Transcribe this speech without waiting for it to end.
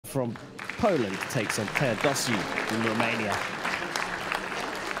from Poland takes on Teodosiu from Romania.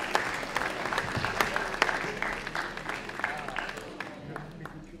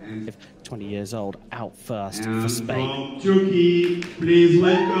 20 years old, out first for Spain. From Turkey, please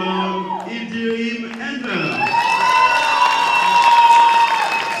welcome YILDIRIM Enver.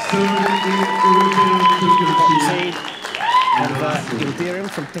 Enver YILDIRIM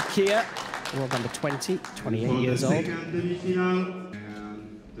from Turkey, world number 20, 28 years old.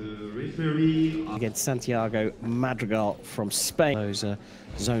 Against Santiago Madrigal from Spain. Those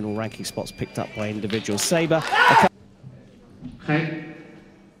zonal ranking spots picked up by individual Sabre. Straight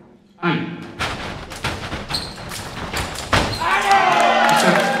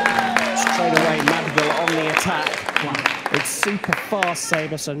away, Madrigal on the attack. It's super fast,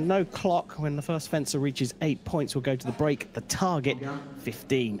 Sabre, so no clock. When the first fencer reaches 8 points, we'll go to the break. The target,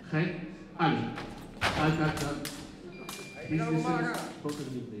 15.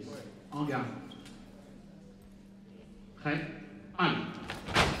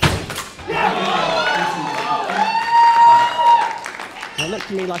 It looked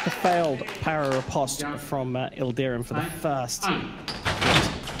to me like a failed para riposte from YILDIRIM for the first occasion.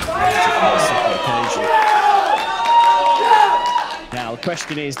 Now the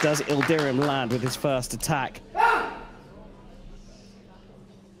question is, does YILDIRIM land with his first attack?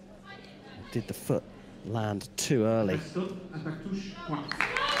 Did the foot land too early?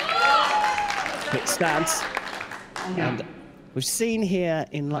 It stands. And we've seen here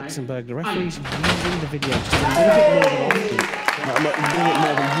in Luxembourg the referees using the video just a little bit more than often. A little bit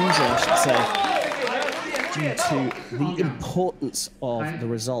more than usual, I should say, due to the importance of the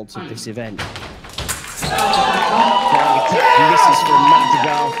results of this event. This is from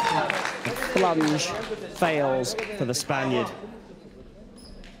Madrigal. The plunge fails for the Spaniard.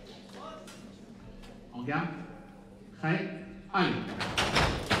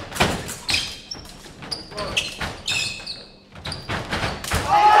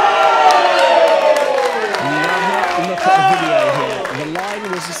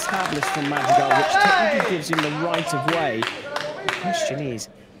 Established from Madrigal, which technically gives him the right of way. The question is,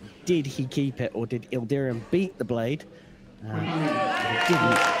 did he keep it, or did YILDIRIM beat the blade? If he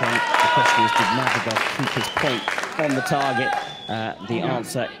didn't, then the question is, did Madrigal keep his point on the target? The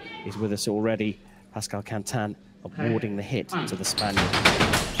answer is with us already. Pascal Cantan awarding the hit to the Spaniard.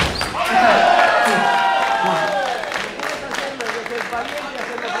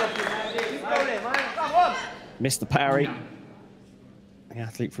 Missed the parry. The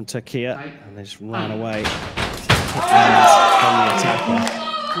athlete from Turkey, and they just ran away from the attacker.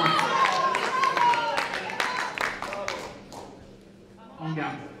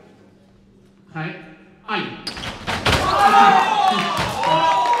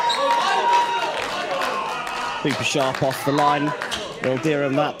 Super sharp off the line.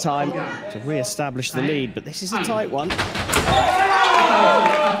 YILDIRIM that time to re-establish the lead, but this is a tight one.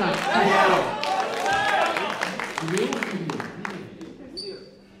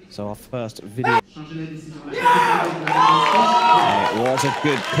 So our first video. It was a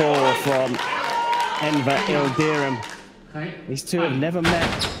good call from Enver YILDIRIM. These two have never met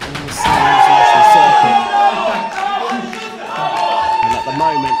in the same international circuit. And at the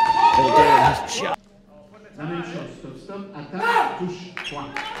moment, YILDIRIM has just...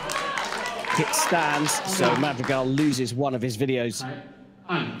 Hit stands, so Madrigal loses one of his videos.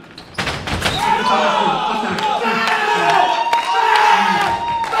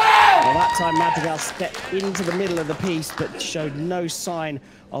 That time Madrigal stepped into the middle of the piece but showed no sign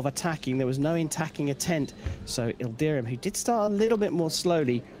of attacking. There was no attacking attempt. So YILDIRIM, who did start a little bit more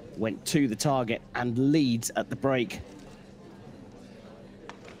slowly, went to the target and leads at the break.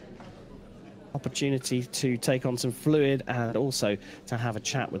 Opportunity to take on some fluid and also to have a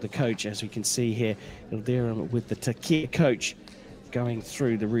chat with the coach. As we can see here, YILDIRIM with the Turkey coach going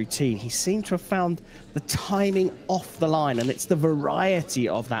through the routine. He seemed to have found the timing off the line, and it's the variety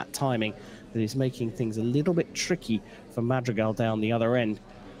of that timing that is making things a little bit tricky for Madrigal down the other end.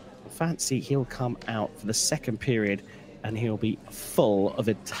 Fancy he'll come out for the second period and he'll be full of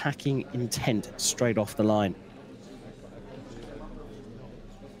attacking intent straight off the line.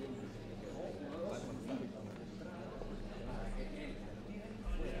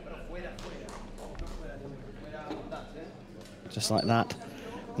 Just like that,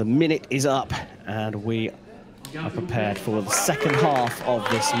 the minute is up and we are prepared for the second half of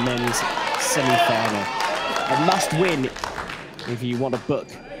this men's semi-final. A must win if you want to book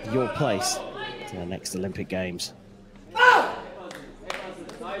your place to the next Olympic Games.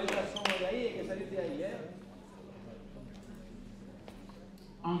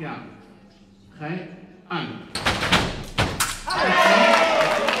 En garde. Prêt, 1.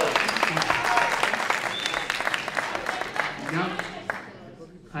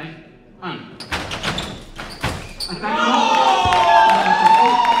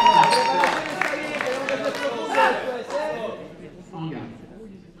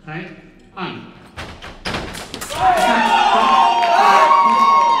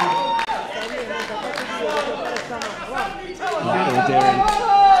 Yildirim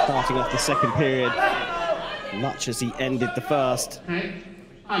starting off the second period, much as he ended the first.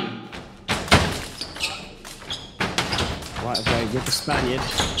 Right away with the Spaniard.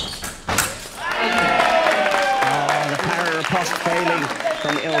 Oh, the parry riposte failing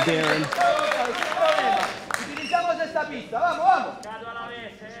from Yildirim.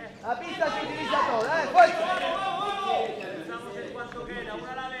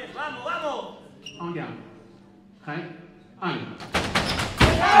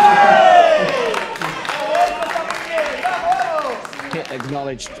 Hit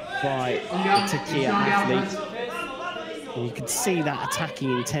acknowledged by the Turkey athlete. And you can see that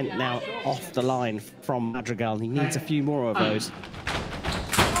attacking intent now off the line from Madrigal. He needs a few more of those.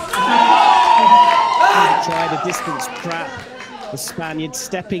 Try the distance trap. The Spaniard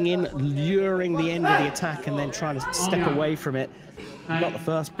stepping in, luring the end of the attack, and then trying to step away from it. He got the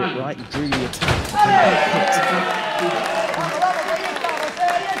first bit right, he drew the attack.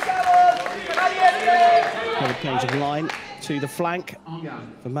 Another change of line to the flank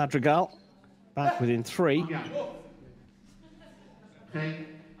for Madrigal. Back within 3.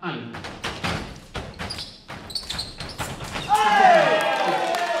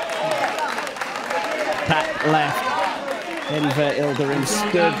 Tap left. Enver YILDIRIM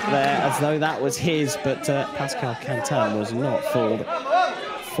stood there as though that was his, but Pascal Cantan was not fooled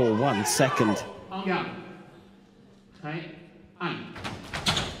for 1 second.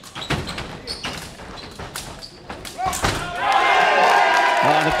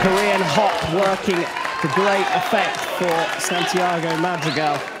 The Korean hop working to great effect for Santiago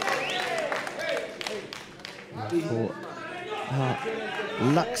Madrigal. For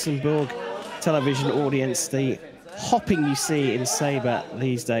Luxembourg television audience, the hopping you see in Sabre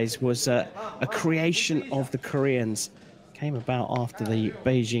these days was a creation of the Koreans. Came about after the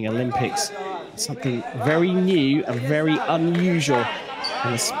Beijing Olympics. Something very new and very unusual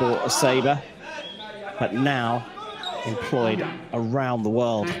in the sport of Sabre, but now employed around the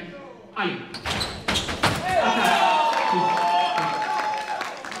world.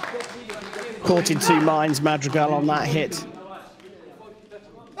 Caught in 2 minds, Madrigal on that hit.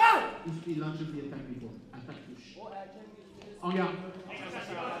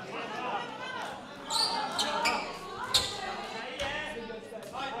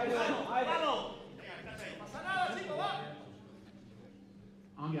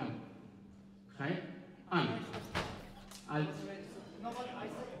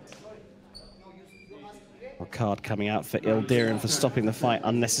 A card coming out for Yildirim for stopping the fight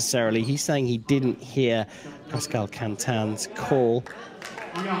unnecessarily. He's saying he didn't hear Pascal Cantan's call.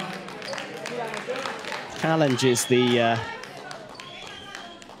 Challenges the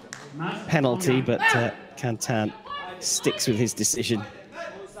penalty, but Cantan sticks with his decision.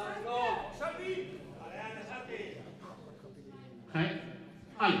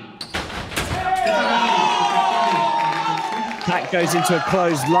 That goes into a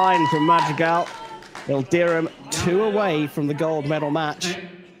closed line from Madrigal. Yildirim 2 away from the gold medal match.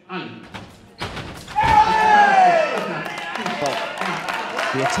 Well,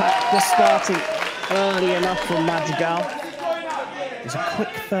 the attack just starting early enough from Madrigal. It was a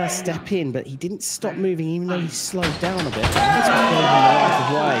quick first step in, but he didn't stop moving even though he slowed down a bit. That's what gave him the right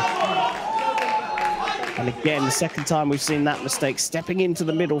of way. And again, the second time we've seen that mistake, stepping into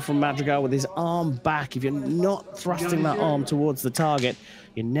the middle from Madrigal with his arm back. If you're not thrusting that arm towards the target,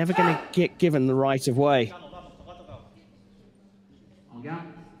 you're never going to get given the right of way.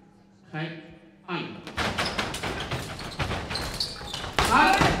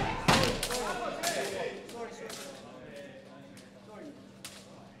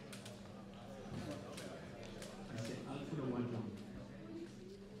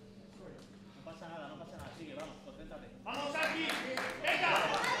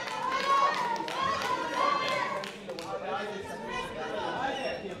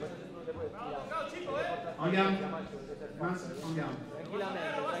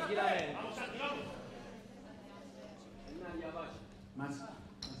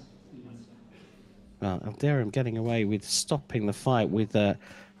 Well, Yildirim getting away with stopping the fight with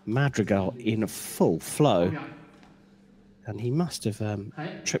Madrigal in full flow. And he must have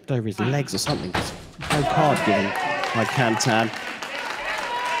tripped over his legs or something. No card given by Cantan.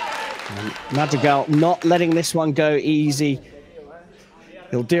 And Madrigal not letting this one go easy.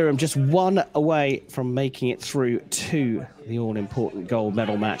 Yildirim just 1 away from making it through to the all-important gold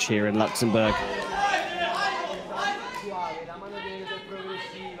medal match here in Luxembourg.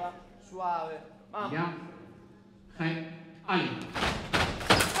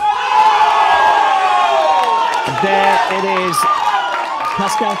 there it is.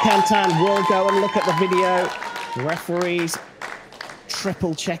 Pascal Cantan will go and look at the video. The referees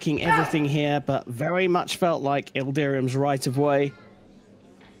triple checking everything here, but very much felt like Yildirim's right of way.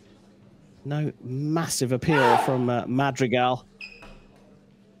 No massive appeal from Madrigal.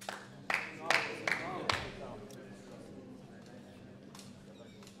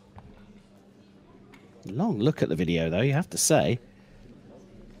 Long look at the video, though, you have to say.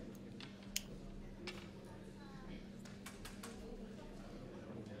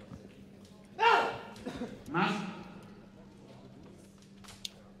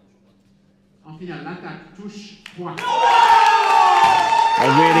 A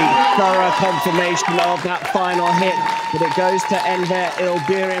really thorough confirmation of that final hit, but it goes to Enver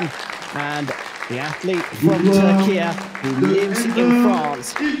Yildirim, and the athlete from Turkey who lives in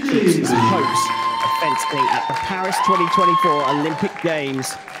France keeps his hopes of fencing at the Paris 2024 Olympic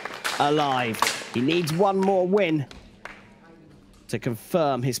Games alive. He needs one more win to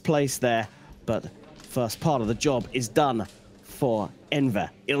confirm his place there, but first part of the job is done for Enver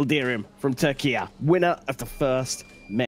Yildirim from Turkey, winner of the first